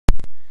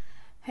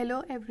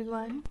Hello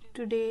everyone,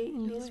 today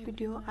in this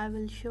video I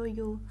will show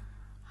you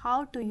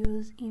how to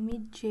use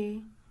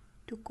ImageJ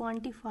to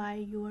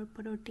quantify your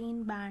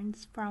protein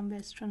bands from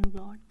Western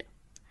blot.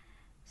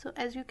 So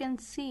as you can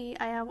see,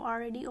 I have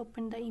already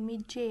opened the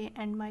ImageJ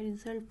and my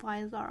result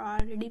files are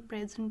already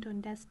present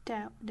on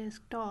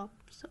desktop.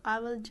 So I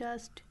will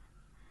just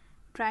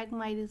drag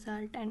my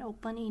result and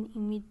open in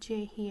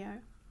ImageJ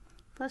here.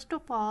 First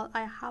of all,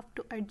 I have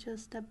to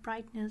adjust the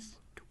brightness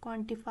to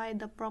quantify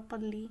the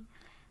properly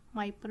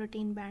my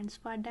protein bands.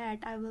 For that,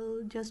 I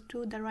will just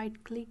do the right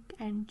click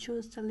and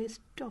choose the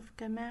list of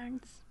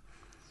commands.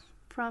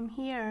 From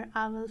here,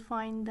 I will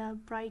find the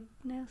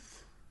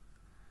brightness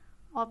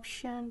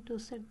option to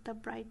set the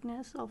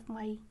brightness of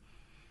my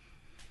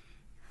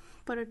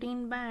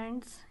protein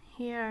bands.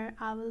 Here,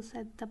 I will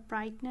set the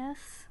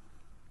brightness.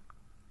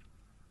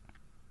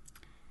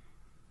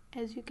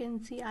 As you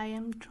can see, I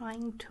am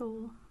trying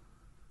to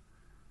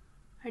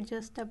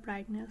adjust the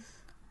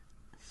brightness.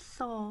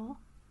 So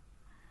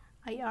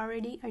I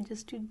already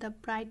adjusted the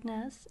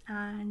brightness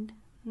and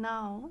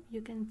now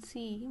you can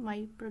see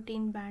my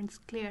protein bands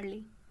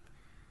clearly.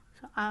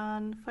 So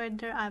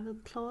further I will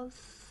close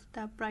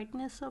the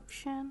brightness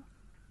option.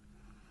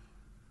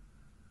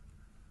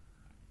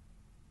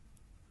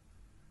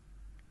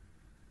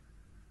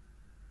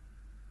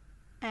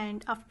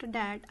 And after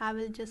that I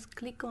will just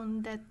click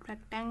on that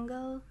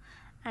rectangle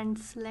and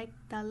select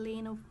the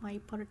lane of my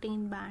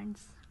protein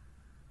bands.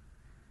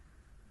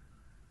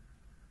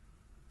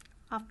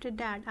 After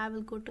that I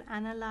will go to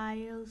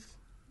Analyze,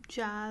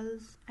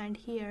 JAWS, and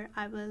here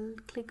I will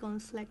click on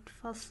select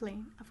first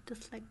lane. After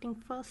selecting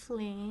first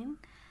lane,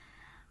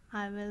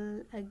 I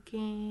will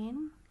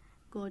again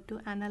go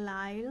to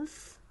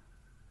Analyze,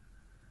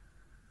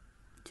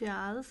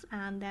 JAWS,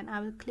 and then I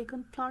will click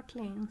on plot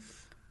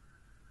lanes.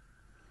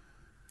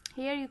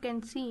 Here you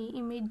can see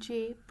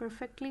ImageJ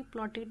perfectly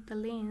plotted the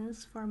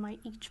lanes for my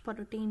each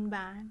protein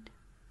band.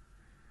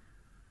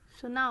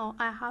 So now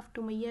I have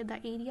to measure the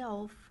area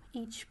of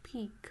each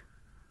peak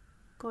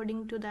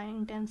according to the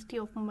intensity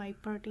of my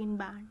protein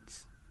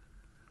bands.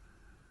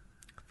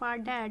 For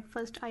that,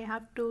 first I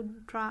have to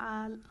draw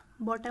a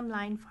bottom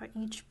line for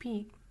each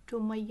peak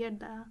to measure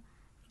the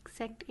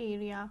exact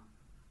area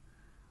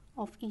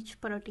of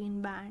each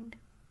protein band.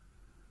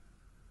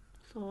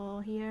 So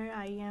here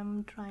I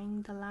am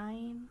drawing the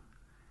line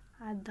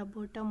at the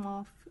bottom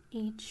of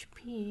each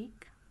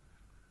peak,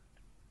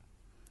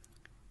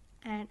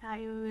 and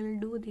I will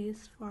do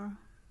this for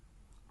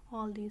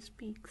all these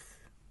peaks.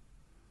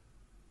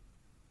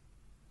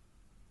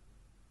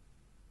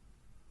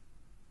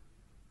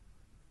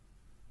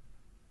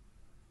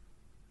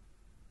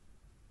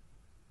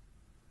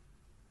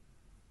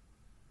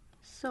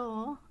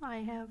 So I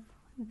have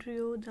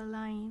drew the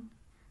line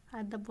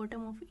at the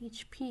bottom of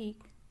each peak.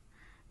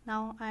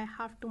 Now I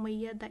have to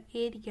measure the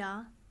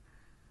area,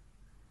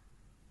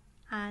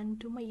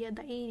 and to measure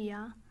the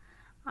area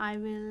I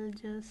will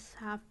just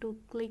have to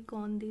click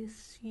on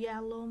this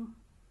yellow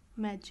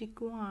magic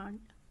wand.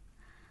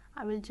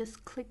 I will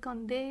just click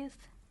on this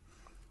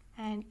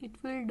and it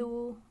will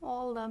do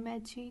all the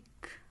magic.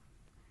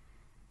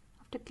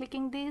 After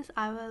clicking this,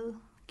 I will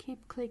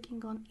keep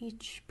clicking on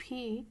each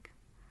peak,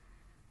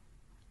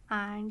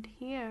 and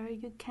here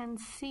you can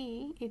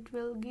see it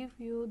will give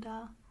you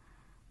the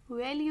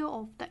value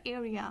of the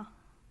area.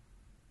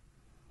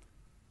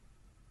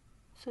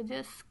 So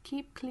just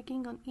keep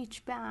clicking on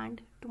each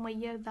band to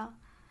measure the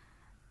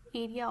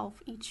area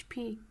of each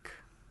peak.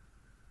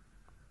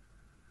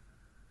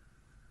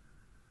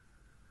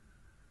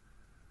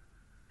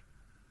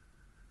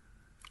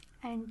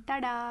 And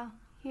tada!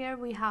 Here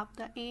we have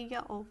the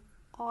area of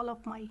all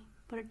of my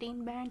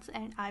protein bands,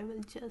 and I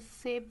will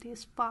just save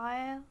this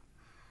file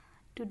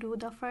to do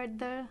the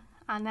further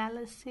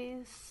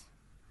analysis,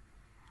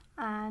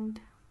 and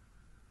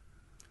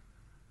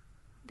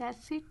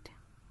that's it.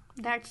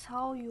 That's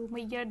how you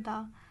measure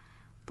the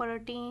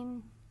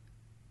protein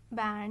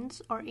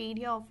bands or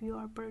area of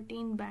your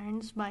protein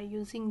bands by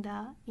using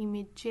the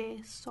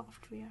ImageJ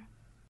software.